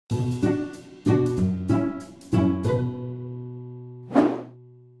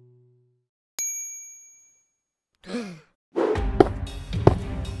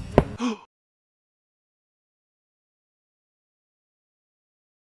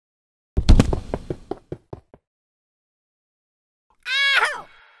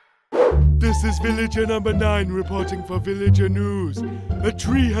This is Villager number 9 reporting for Villager News. A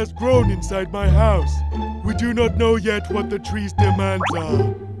tree has grown inside my house. We do not know yet what the tree's demands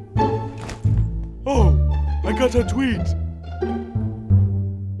are. Oh, I got a tweet.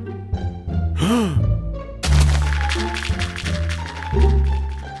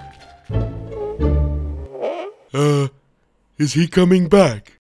 Is he coming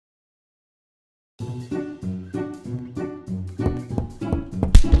back?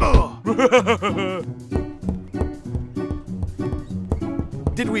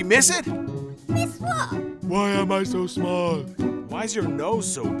 Did we miss it? Miss what? Why am I so small? Why's your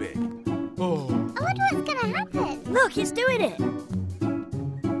nose so big? Oh. I wonder what's gonna happen. Look, he's doing it.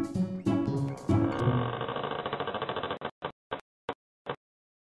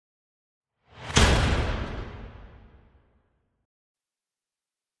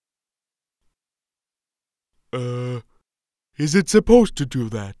 Is it supposed to do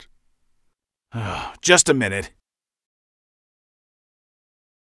that? Just a minute.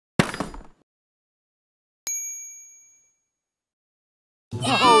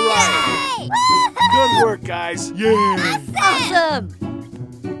 All right. Good work, guys. Yay! Awesome!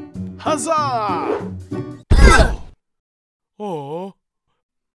 Huzzah! Oh.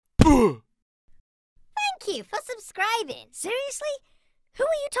 Thank you for subscribing. Seriously? Who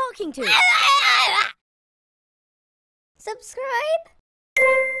are you talking to? Subscribe?